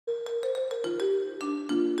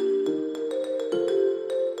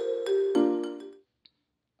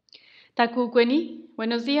Tacucuení,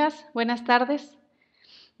 buenos días, buenas tardes.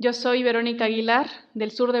 Yo soy Verónica Aguilar,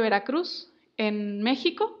 del sur de Veracruz, en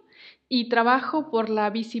México, y trabajo por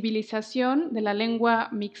la visibilización de la lengua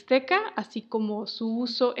mixteca, así como su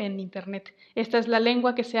uso en Internet. Esta es la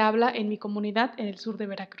lengua que se habla en mi comunidad en el sur de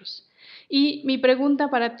Veracruz. Y mi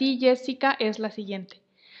pregunta para ti, Jessica, es la siguiente.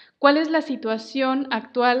 ¿Cuál es la situación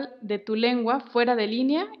actual de tu lengua fuera de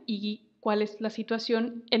línea y cuál es la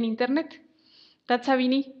situación en Internet?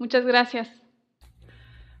 Tatsavini, muchas gracias.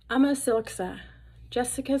 Ama Silksa,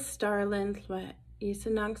 Jessica Starlund,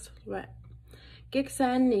 Isanangs,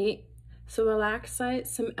 Gixan ni, Sualaxite,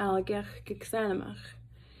 some Algyax, Gixanamach.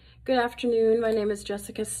 Good afternoon, my name is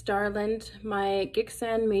Jessica Starlund. My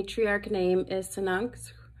Gixan matriarch name is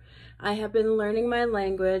Sanangs. I have been learning my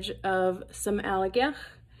language of some Algyax,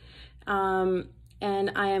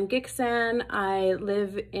 and I am Gixan. I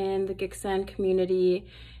live in the Gixan community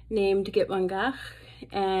named Gitwangach,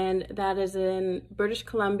 and that is in British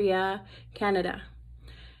Columbia, Canada.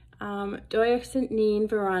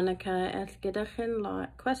 Veronica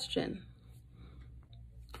question.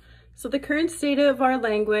 So the current state of our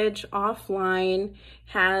language offline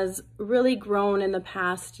has really grown in the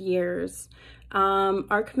past years.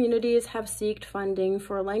 Our communities have sought funding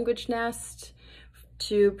for Language Nest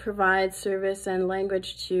to provide service and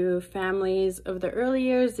language to families of the early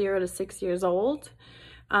years, 0 to 6 years old.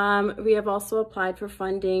 We have also applied for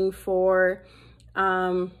funding for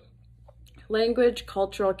language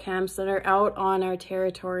cultural camps that are out on our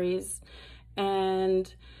territories.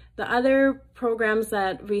 And the other programs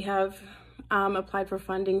that we have applied for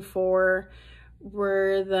funding for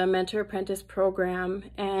were the Mentor Apprentice program,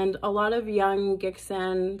 and a lot of young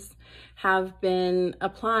Gixans have been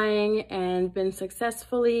applying and been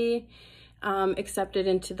successfully accepted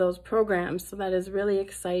into those programs. So that is really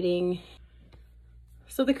exciting.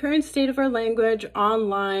 So the current state of our language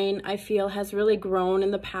online, I feel, has really grown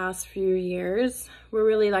in the past few years. We're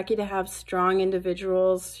really lucky to have strong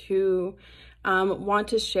individuals who want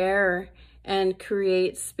to share and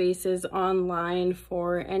create spaces online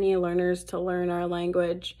for any learners to learn our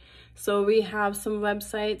language. So we have some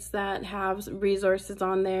websites that have resources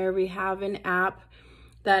on there. We have an app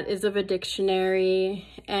that is of a dictionary,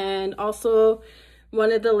 and also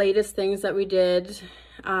one of the latest things that we did,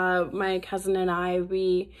 my cousin and I,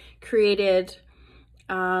 we created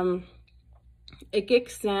a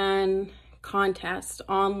Gixan contest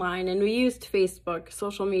online, and we used Facebook,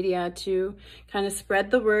 social media, to kind of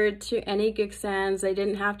spread the word to any Gixans. They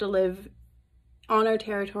didn't have to live on our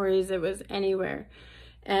territories, it was anywhere.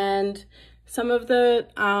 And some of the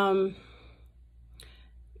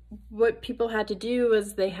what people had to do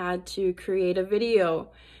was they had to create a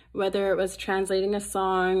video, whether it was translating a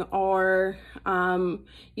song or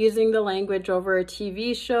using the language over a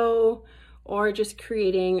TV show, or just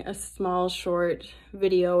creating a small short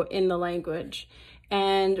video in the language.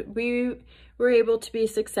 And we were able to be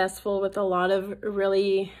successful with a lot of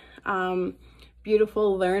really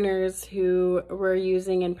beautiful learners who were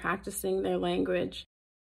using and practicing their language.